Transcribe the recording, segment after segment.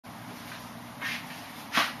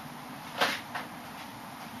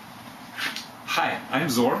Hi, I'm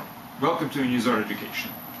Zor. Welcome to Unizor Education.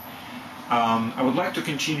 I would like to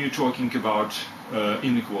continue talking about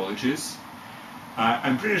inequalities.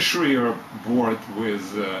 I'm pretty sure you're bored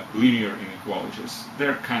with linear inequalities.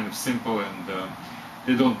 They're kind of simple and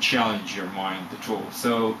they don't challenge your mind at all.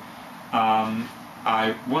 So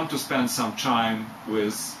I want to spend some time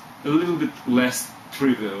with a little bit less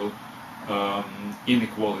trivial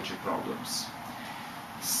inequality problems.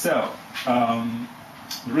 So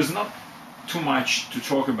there is not too much to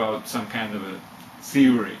talk about some kind of a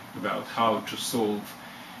theory about how to solve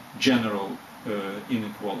general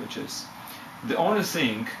inequalities. The only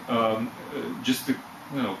thing, just a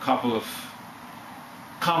couple of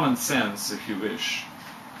common sense, if you wish,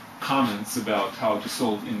 comments about how to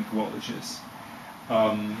solve inequalities.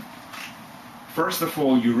 First of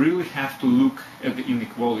all, you really have to look at the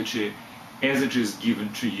inequality as it is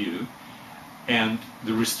given to you, and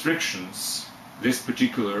the restrictions this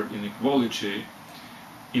particular inequality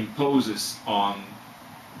imposes on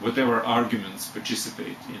whatever arguments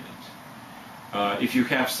participate in it. If you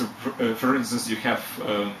have, for instance, you have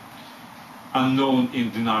unknown in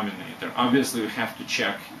denominator, obviously you have to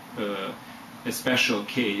check a special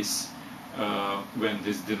case when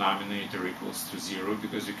this denominator equals to 0,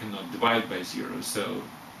 because you cannot divide by 0. So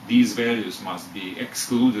these values must be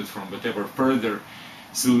excluded from whatever further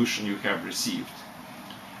solution you have received.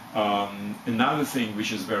 Another thing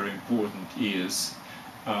which is very important is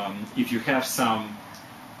if you have some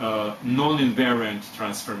non-invariant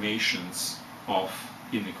transformations of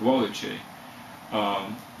inequality,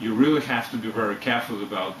 you really have to be very careful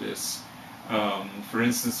about this. For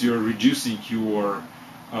instance, you're reducing your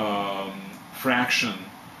fraction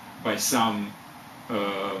by some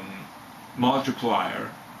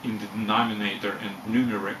multiplier in the denominator and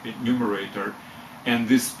numerator, and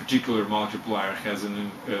this particular multiplier has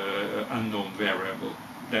an unknown variable.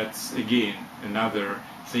 That's again another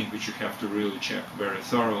thing which you have to really check very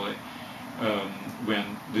thoroughly when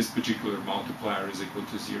this particular multiplier is equal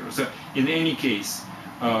to 0. So in any case,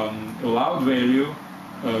 allowed value,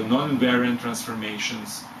 non-invariant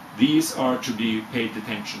transformations, these are to be paid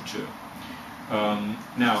attention to.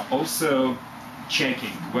 Now also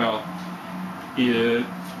checking, well,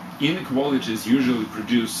 inequalities usually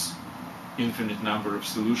produce infinite number of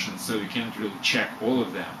solutions, so you can't really check all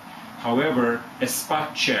of them. However, a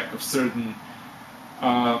spot check of certain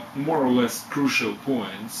more or less crucial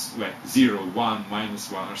points, like 0, 1,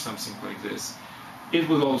 -1, or something like this, it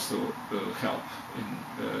would also help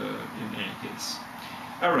in any case.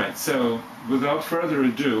 All right, so without further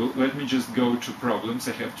ado, let me just go to problems.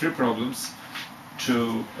 I have 3 problems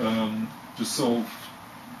to solve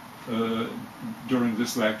during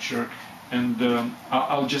this lecture. And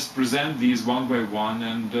I'll just present these one by one,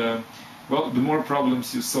 and well, the more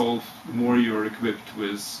problems you solve, the more you're equipped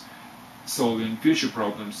with solving future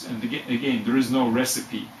problems. And again, there is no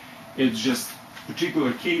recipe. It's just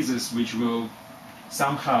particular cases which will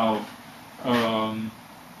somehow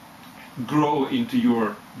grow into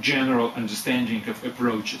your general understanding of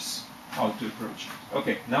approaches, how to approach it.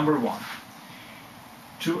 Okay, number 1.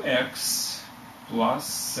 2x plus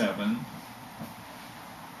 7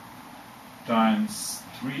 times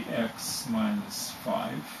 3x minus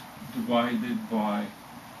 5 divided by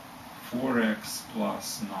 4x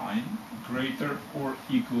plus 9 greater or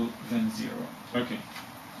equal than 0. Okay,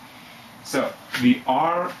 so we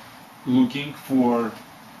are looking for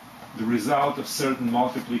the result of certain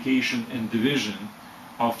multiplication and division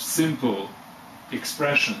of simple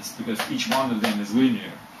expressions, because each one of them is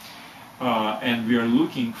linear, and we are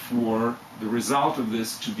looking for the result of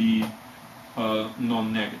this to be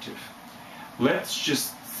non-negative. Let's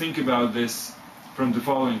just think about this from the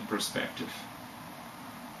following perspective.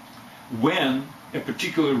 When a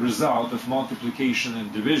particular result of multiplication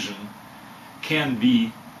and division can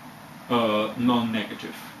be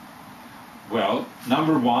non-negative? Well,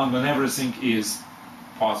 number 1, when everything is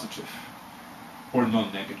positive, or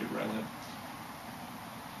non-negative rather.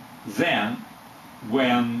 Then,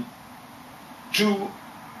 when 2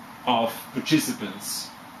 of participants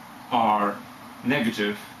are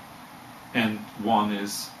negative, and 1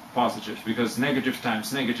 is positive, because negative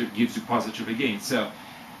times negative gives you positive again. So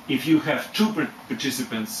if you have 2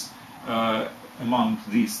 participants among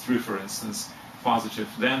these 3, for instance, positive,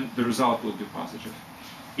 then the result will be positive.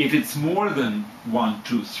 If it's more than 1,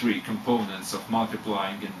 2, 3 components of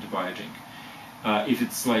multiplying and dividing, if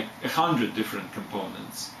it's like 100 different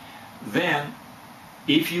components, then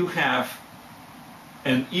if you have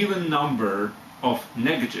an even number of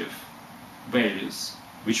negative values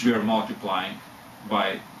which we are multiplying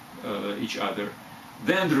by each other,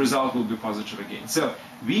 then the result will be positive again. So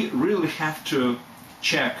we really have to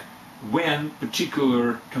check when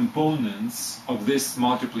particular components of this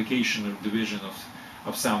multiplication or division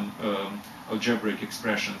of some algebraic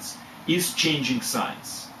expressions is changing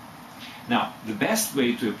signs. Now, the best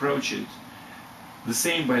way to approach it, the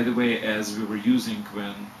same, by the way, as we were using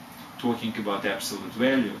when talking about absolute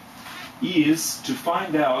value, is to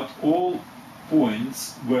find out all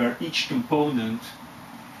points where each component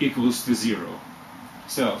equals to 0.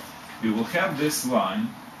 So, we will have this line,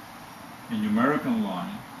 a numerical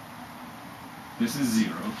line. This is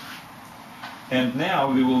 0. And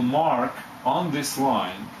now we will mark on this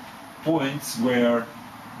line points where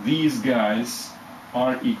these guys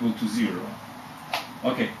are equal to 0.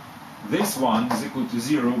 Okay, this one is equal to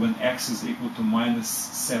 0 when x is equal to minus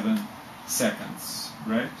 7 seconds,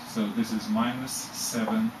 right? So this is minus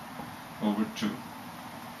 7 over 2.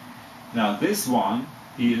 Now this one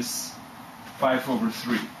is 5 over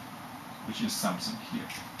 3, which is something here.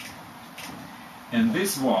 And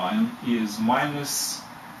this one is minus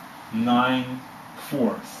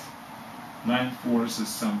 9/4. 9/4 is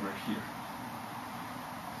somewhere here.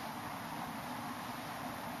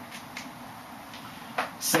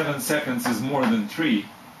 Seven seconds is more than 3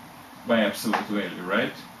 by absolute value,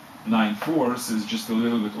 right? 9/4 is just a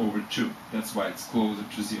little bit over 2. That's why it's closer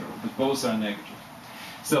to 0. But both are negative.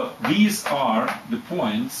 So these are the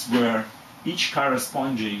points where each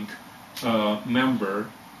corresponding member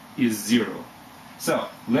is 0. So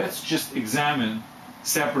let's just examine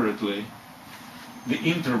separately the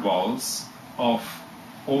intervals of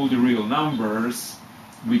all the real numbers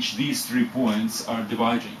which these 3 points are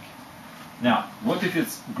dividing. Now, what if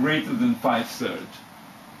it's greater than 5/3?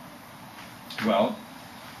 Well,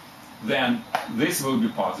 then this will be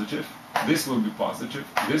positive, this will be positive,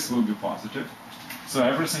 this will be positive. So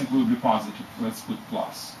everything will be positive. Let's put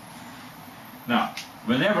plus. Now,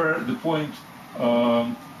 whenever the point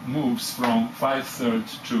moves from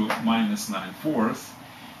 5/3 to minus 9/4,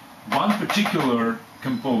 one particular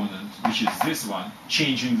component, which is this one,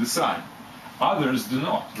 changing the sign. Others do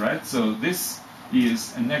not, right? So this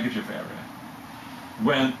is a negative area.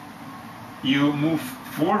 When you move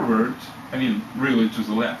forward, I mean really to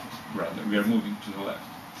the left, rather, we are moving to the left,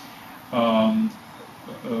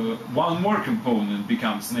 one more component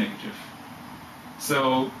becomes negative.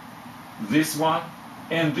 So this one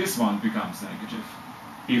and this one becomes negative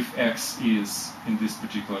if x is in this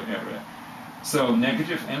particular area. So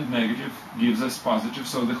negative and negative gives us positive,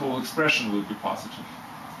 so the whole expression will be positive.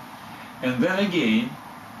 And then again,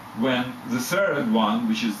 when the third one,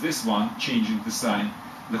 which is this one, changing the sign,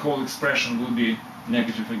 the whole expression will be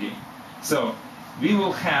negative again. So we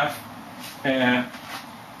will have an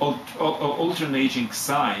alternating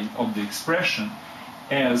sign of the expression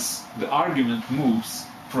as the argument moves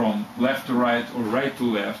from left to right or right to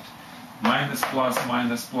left, minus plus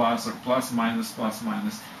minus plus or plus minus plus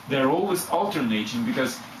minus. They're always alternating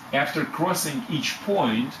because after crossing each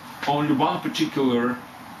point, only one particular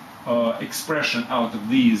expression out of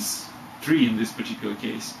these 3 in this particular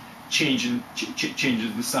case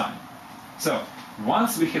changes the sign. So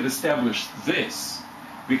once we have established this,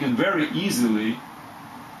 we can very easily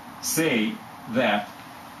say that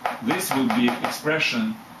this will be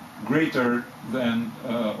expression greater than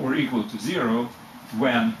or equal to 0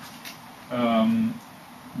 when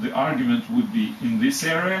the argument would be in this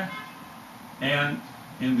area and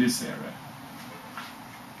in this area.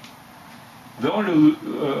 The only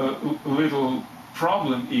little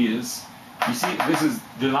problem is, you see, this is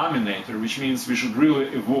denominator, which means we should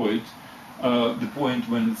really avoid the point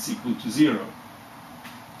when it's equal to 0.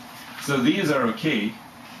 So these are okay,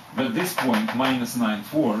 but this point, minus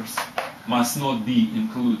 9/4, must not be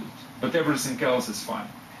included. But everything else is fine.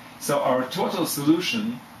 So our total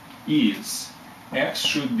solution is x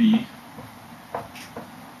should be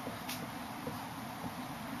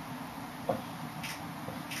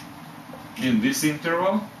in this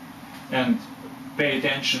interval, and pay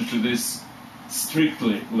attention to this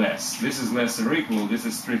strictly less. This is less or equal, this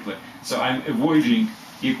is strictly. So I'm avoiding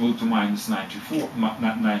equal to minus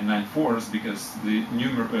 9/4 because the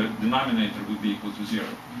denominator would be equal to 0.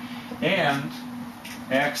 And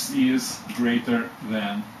x is greater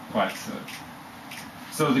than 5/3.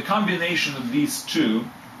 So the combination of these two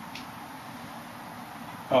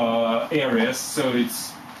areas, so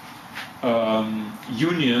it's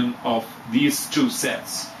union of these two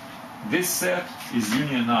sets. This set is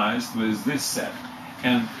unionized with this set,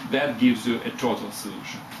 and that gives you a total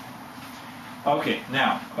solution. Okay,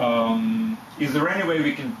 now, is there any way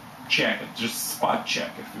we can check it? Just spot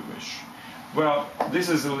check if you wish. Well, this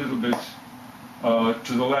is a little bit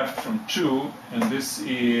to the left from 2, and this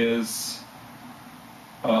is,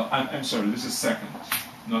 I'm sorry, this is second,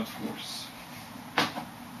 not fourth.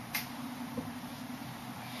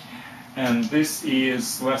 and this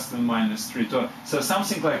is less than -3. So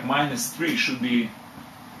something like -3 should be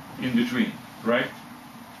in between, right?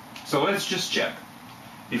 So let's just check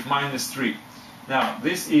if -3. Now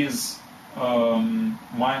this is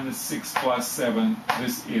 -6 plus 7,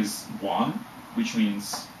 this is 1, which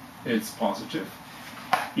means it's positive.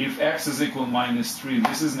 If x is equal to -3,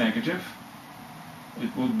 this is negative.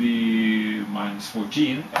 It would be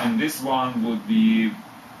 -14, and this one would be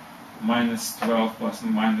 -12 plus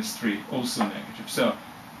 -3, also negative. So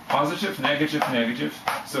positive, negative, negative,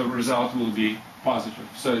 so result will be positive,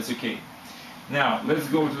 so it's okay. Now let's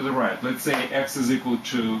go to the right. Let's say x is equal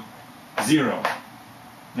to 0.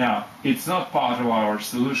 Now it's not part of our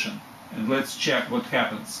solution, and let's check what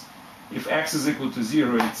happens. If x is equal to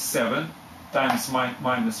 0, it's 7 times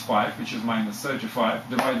 -5, which is -35,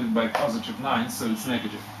 divided by +9, so it's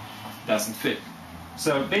negative. Doesn't fit.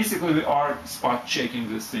 So basically we are spot checking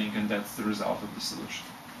this thing, and that's the result of the solution.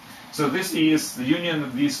 So this is, the union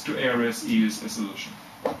of these two areas is a solution.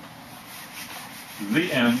 The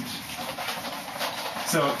end.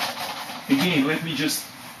 So again, let me just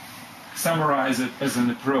summarize it as an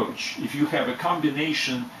approach. If you have a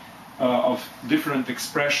combination of different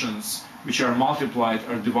expressions which are multiplied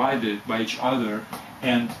or divided by each other,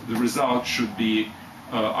 and the result should be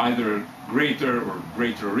either greater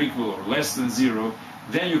or equal or less than 0,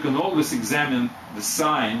 then you can always examine the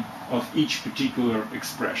sign of each particular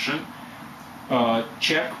expression.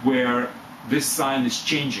 Check where this sign is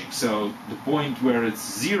changing, so the point where it's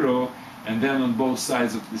 0 and then on both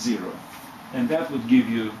sides of the 0. And that would give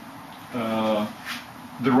you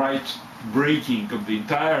the right breaking of the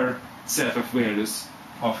entire set of values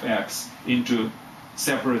of x into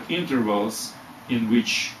separate intervals in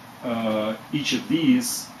which each of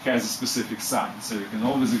these has a specific sign. So you can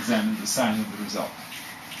always examine the sign of the result.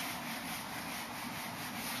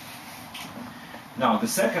 Now the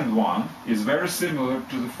second one is very similar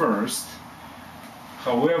to the first.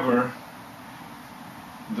 However,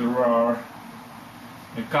 there are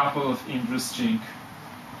a couple of interesting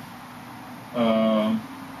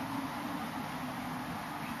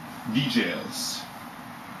details.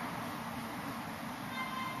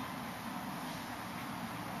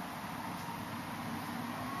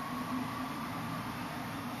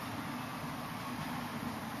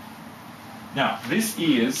 Now, this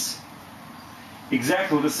is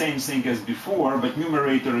exactly the same thing as before, but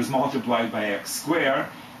numerator is multiplied by x squared,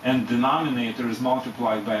 and denominator is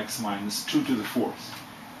multiplied by x minus 2 to the 4th.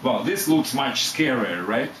 Well, this looks much scarier,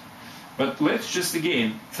 right? But let's just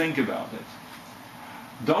again think about it.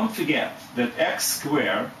 Don't forget that x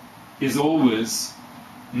squared is always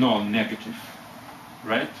non-negative,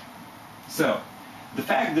 right? So, the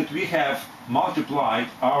fact that we have multiplied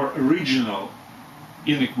our original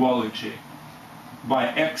inequality by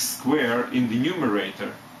x squared in the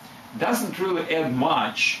numerator doesn't really add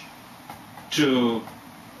much to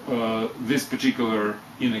this particular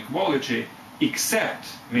inequality, except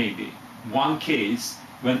maybe one case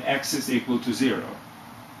when x is equal to 0.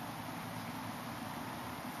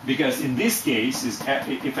 Because in this case,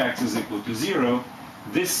 if x is equal to 0,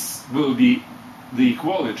 this will be the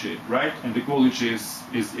equality, right? And equality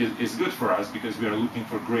is good for us because we are looking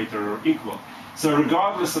for greater or equal. So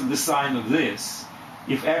regardless of the sign of this,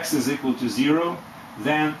 if x is equal to 0,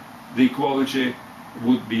 then the equality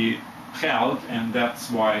would be held, and that's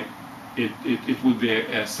why it would be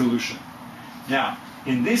a solution. Now,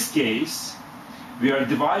 in this case, we are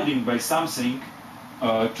dividing by something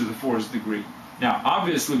to the 4th degree. Now,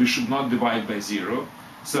 obviously, we should not divide by 0,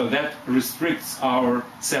 so that restricts our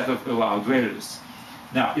set of allowed values.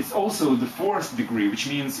 Now, it's also the 4th degree, which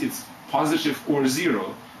means it's positive or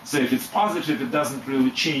 0. So if it's positive, it doesn't really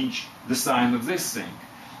change the sign of this thing.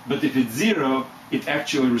 But if it's 0, it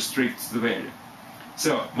actually restricts the value.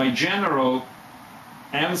 So my general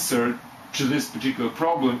answer to this particular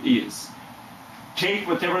problem is take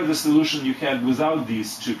whatever the solution you had without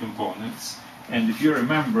these two components. And if you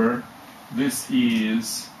remember, this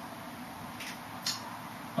is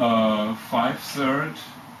 5/3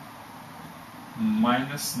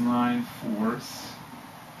 minus 9/4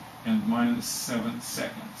 and minus 7/2.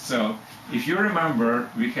 So if you remember,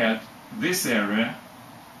 we had this area,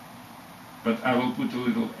 but I will put a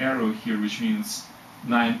little arrow here, which means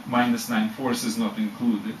minus 9/4 is not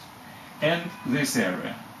included, and this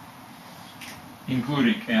area,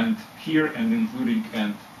 including and here and including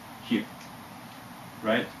and here,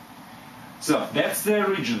 right? So that's the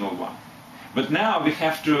original one. But now we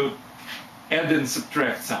have to add and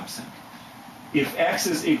subtract something. If x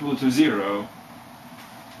is equal to 0,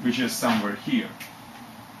 which is somewhere here,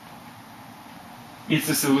 it's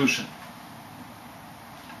a solution.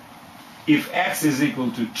 if x is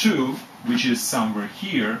equal to 2, which is somewhere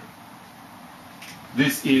here,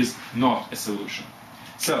 this is not a solution.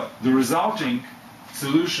 So the resulting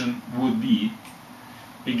solution would be,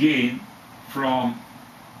 again, from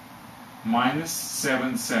minus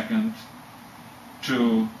 7 seconds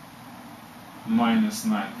to minus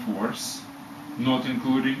 9/4, not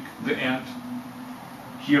including the end.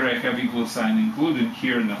 Here I have equal sign included,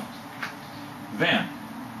 here not. Then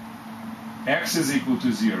x is equal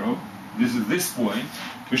to 0. This is this point.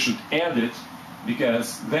 We should add it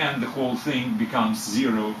because then the whole thing becomes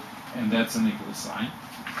 0, and that's an equal sign.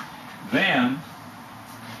 Then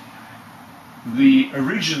the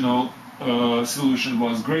original solution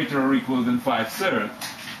was greater or equal than 5/3.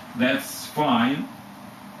 That's fine,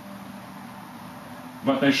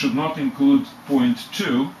 but I should not include point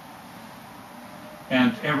 2,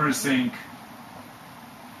 and everything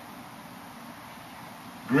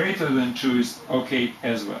greater than 2 is okay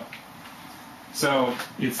as well. So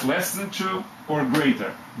it's less than 2 or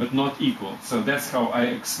greater, but not equal. So that's how I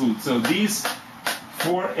exclude. So these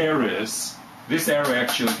 4 areas, this area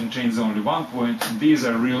actually contains only 1 point, and these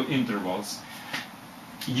are real intervals,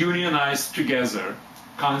 unionized together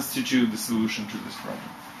constitute the solution to this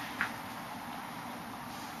problem.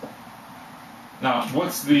 Now,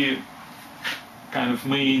 what's the kind of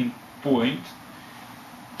main point?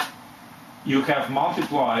 You have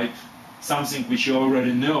multiplied something which you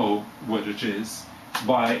already know what it is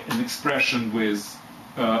by an expression with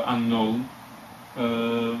unknown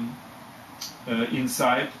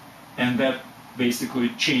inside, and that basically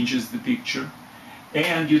changes the picture.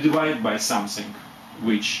 And you divide by something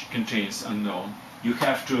which contains unknown. You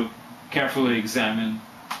have to carefully examine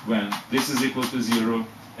when this is equal to 0.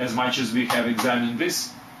 As much as we have examined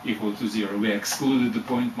this equal to 0, we excluded the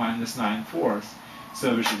point minus 9/4,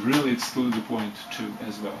 so we should really exclude the point 2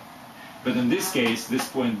 as well. But in this case, this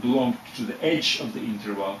point belonged to the edge of the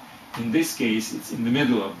interval. In this case, it's in the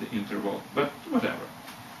middle of the interval, but whatever.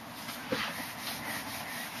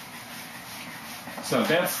 So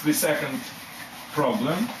that's the second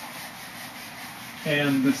problem.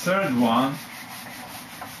 And the third one,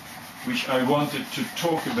 which I wanted to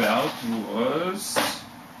talk about, was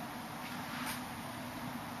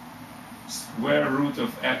square root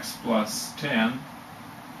of x plus 10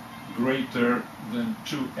 greater than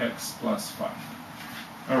 2x plus 5.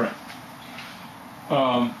 All right.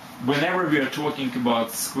 Whenever we are talking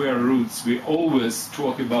about square roots, we always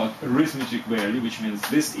talk about arithmetic value, which means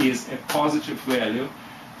this is a positive value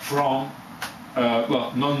from,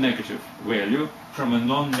 non-negative value from a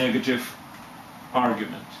non-negative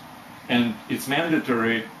argument. And it's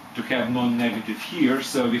mandatory to have non-negative here,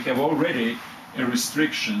 so we have already a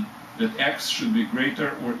restriction that x should be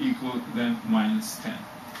greater or equal than minus 10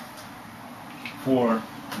 for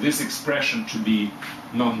this expression to be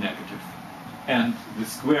non-negative. And the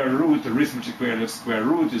square root, arithmetic value of square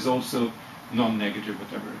root, is also non-negative,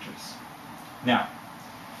 whatever it is. Now,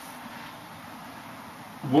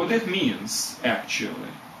 what it means,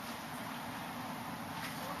 actually,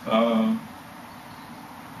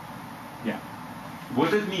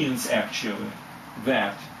 what it means, actually,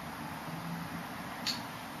 that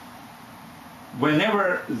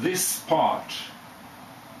whenever this part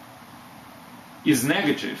is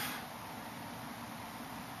negative,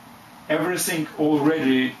 everything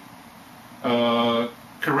already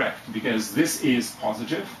correct, because this is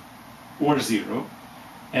positive or 0,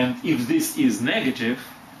 and if this is negative,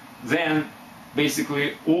 then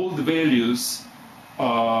basically all the values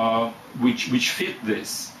which fit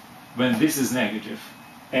this, when this is negative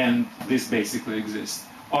and this basically exists,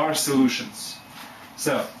 are solutions.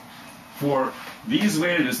 So for these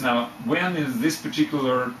values now, when is this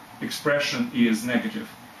particular expression is negative?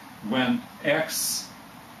 When x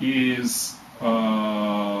is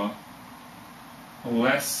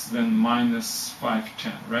less than minus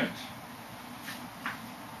 5/10, right?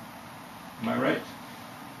 Am I right?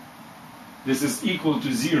 This is equal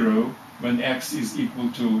to 0 when x is equal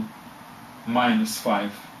to minus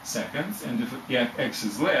 5 seconds, and if x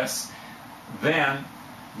is less, then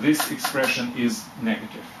this expression is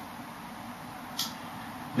negative.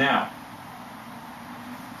 Now,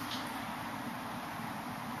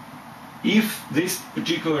 if this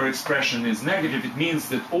particular expression is negative, it means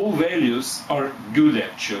that all values are good,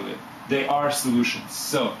 actually. They are solutions.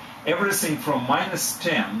 So everything from minus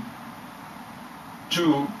 10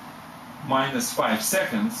 to minus 5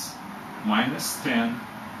 seconds, minus 10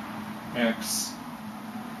 x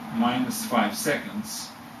minus 5 seconds,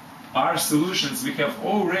 are solutions. We have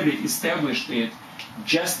already established it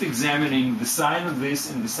just examining the sign of this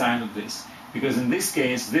and the sign of this. Because in this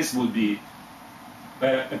case, this would be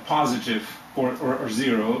a positive or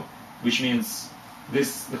 0, which means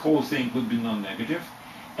the whole thing would be non-negative,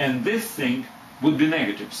 and this thing would be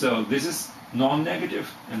negative. So this is non-negative,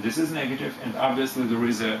 and this is negative, and obviously there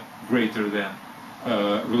is a greater than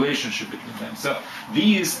relationship between them. So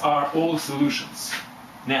these are all solutions.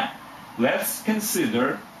 Now, let's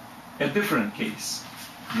consider a different case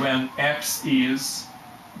when x is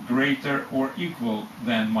greater or equal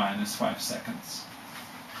than minus 5 seconds.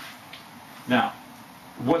 Now,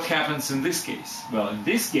 what happens in this case? Well, in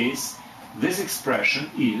this case, this expression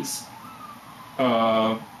is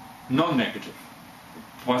non-negative,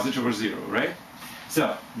 positive or zero, right?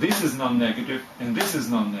 So this is non-negative and this is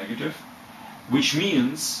non-negative, which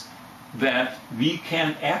means that we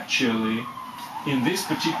can actually, in this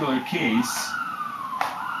particular case,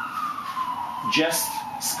 just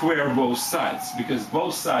square both sides, because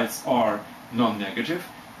both sides are non-negative,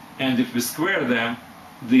 and if we square them,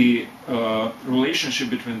 the relationship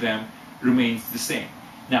between them remains the same.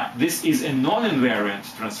 Now, this is a non-invariant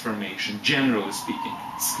transformation, generally speaking,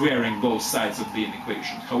 squaring both sides of the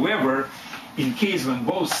equation. However, in case when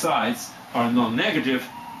both sides are non-negative,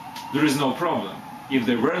 there is no problem. If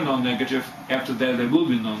they were non-negative, after that they will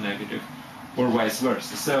be non-negative, or vice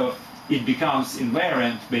versa. So it becomes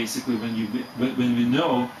invariant, basically, when we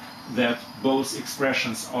know that both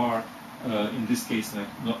expressions are, in this case,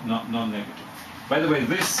 non-negative. By the way,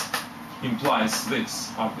 this implies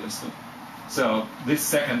this, obviously. So this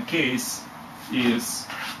second case is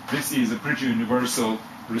a pretty universal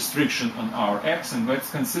restriction on our x, and let's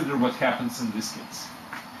consider what happens in this case.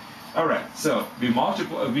 All right, so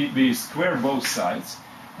we square both sides,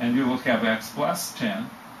 and we will have x plus 10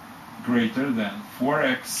 greater than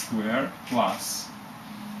 4x squared plus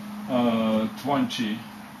 20x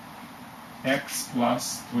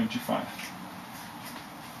plus 25.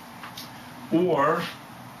 Or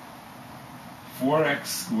 4x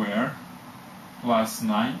squared plus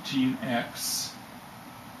 19x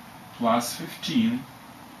plus 15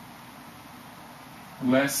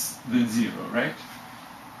 less than 0, right?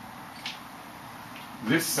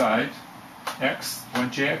 This side, x,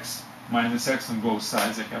 20x, minus x on both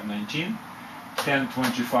sides, I have 19. 10,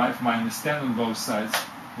 25 minus 10 on both sides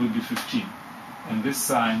would be 15. And this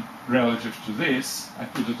sign, relative to this, I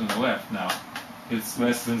put it on the left now, it's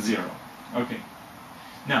less than 0. Okay.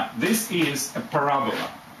 Now, this is a parabola,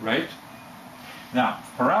 right? Now,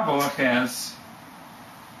 parabola has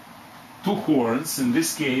two horns, in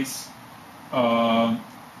this case,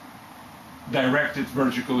 directed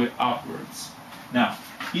vertically upwards. Now,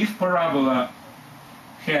 if parabola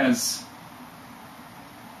has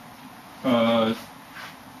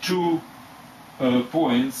two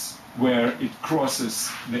points where it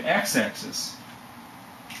crosses the x-axis,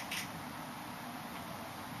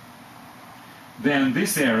 then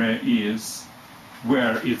this area is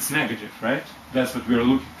where it's negative, right? That's what we're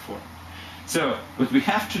looking for. So what we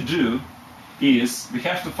have to do is we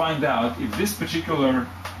have to find out if this particular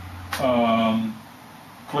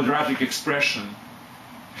quadratic expression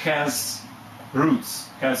has roots,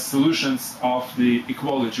 has solutions of the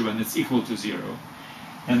equality when it's equal to 0.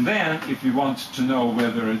 And then, if we want to know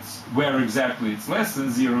where exactly it's less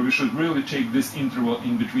than 0, we should really take this interval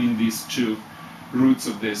in between these two roots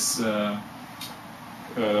of this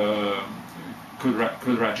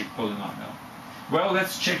quadratic polynomial. Well,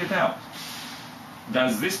 let's check it out.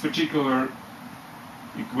 Does this particular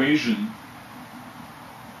equation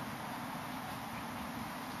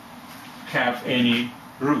have any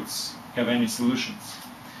roots, have any solutions?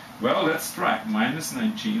 Well, let's try. Minus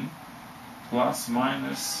 19 plus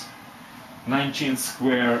minus 19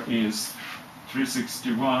 squared is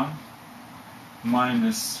 361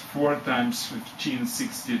 minus 4 times 15,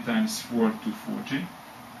 60 times 4, 240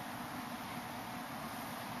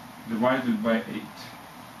 divided by 8.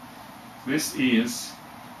 This is,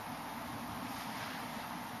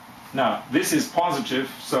 now this is positive,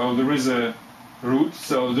 so there is a root,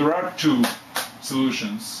 so there are two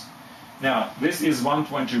solutions. Now this is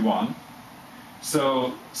 121,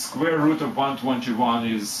 so square root of 121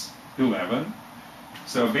 is 11.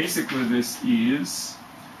 So basically this is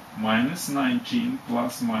minus 19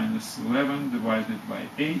 plus minus 11 divided by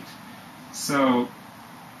 8. So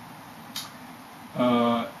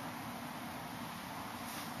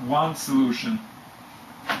one solution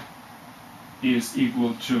is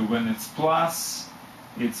equal to, when it's plus,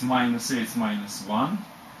 it's minus 8, it's minus 1.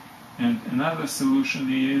 And another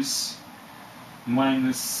solution is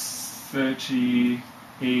minus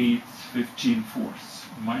 38 15/4,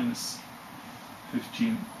 minus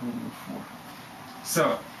 15 over 4.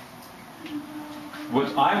 So,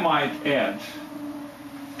 what I might add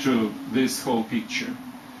to this whole picture,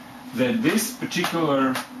 that this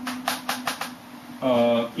particular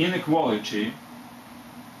inequality,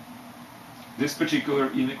 this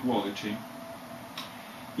particular inequality,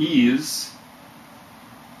 is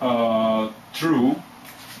true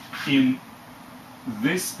in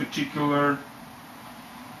this particular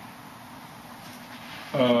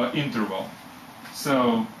interval.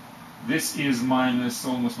 So this is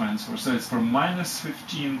almost minus 4. So it's from minus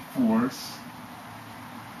 15/4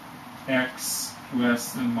 x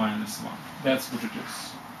less than minus 1. That's what it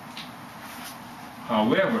is.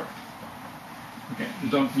 However, okay, you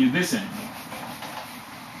don't need this anymore.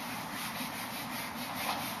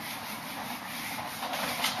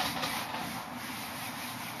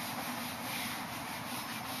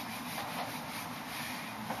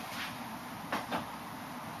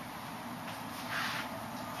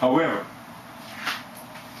 However,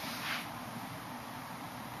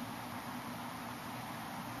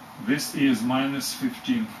 this is minus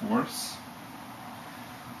 15/4.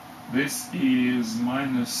 This is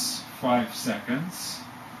minus 5 seconds.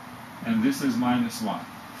 And this is minus 1.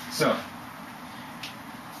 So,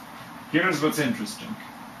 here's what's interesting.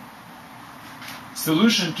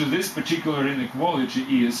 Solution to this particular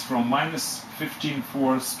inequality is from minus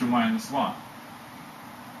 15/4 to minus 1.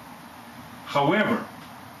 However,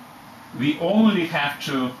 we only have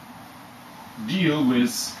to deal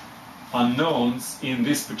with unknowns in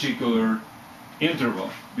this particular interval,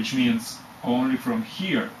 which means only from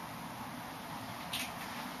here.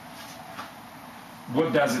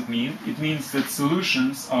 What does it mean? It means that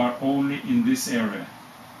solutions are only in this area.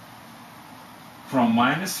 From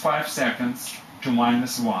minus 5 seconds to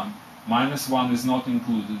minus 1. Minus 1 is not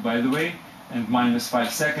included, by the way, and minus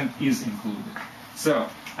 5 seconds is included. So,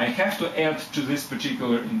 I have to add to this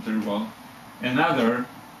particular interval another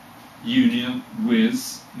union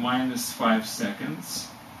with minus 5 seconds,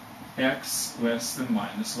 x less than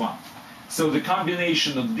minus 1. So the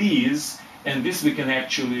combination of these, and this we can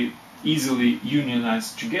actually easily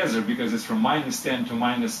unionize together because it's from minus 10 to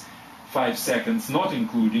minus 5 seconds, not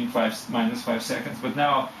including minus 5 seconds, but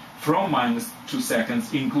now from minus 2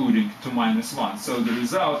 seconds including to minus 1. So the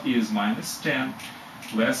result is minus 10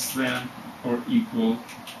 less than or equal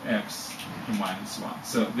x to minus 1.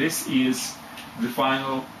 So this is the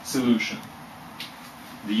final solution,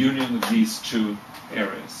 the union of these two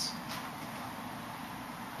areas.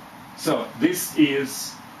 So this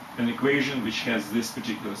is an equation which has this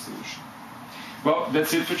particular solution. Well,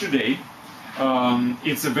 that's it for today.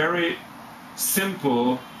 It's a very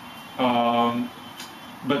simple,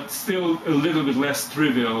 but still a little bit less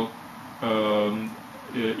trivial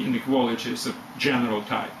inequalities of general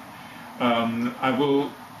type. I will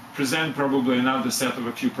present probably another set of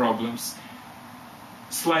a few problems,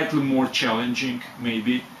 slightly more challenging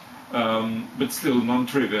maybe, but still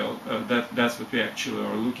non-trivial. That's what we actually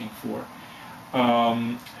are looking for.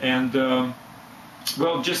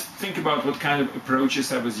 Well, just think about what kind of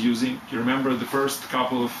approaches I was using. You remember the first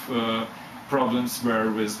couple of problems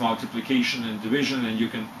were with multiplication and division, and you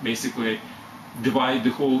can basically divide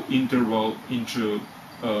the whole interval into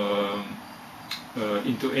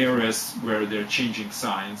areas where they're changing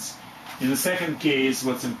signs. In the second case,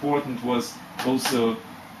 what's important was also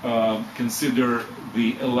consider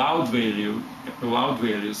the allowed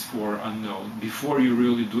values for unknown before you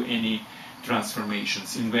really do any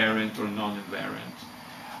transformations, invariant or non-invariant.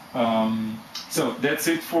 So that's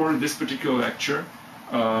it for this particular lecture.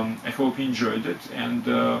 I hope you enjoyed it, and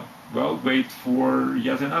well, wait for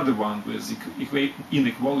yet another one with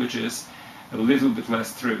inequalities a little bit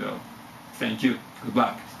less trivial. Thank you. Good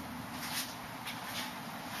luck.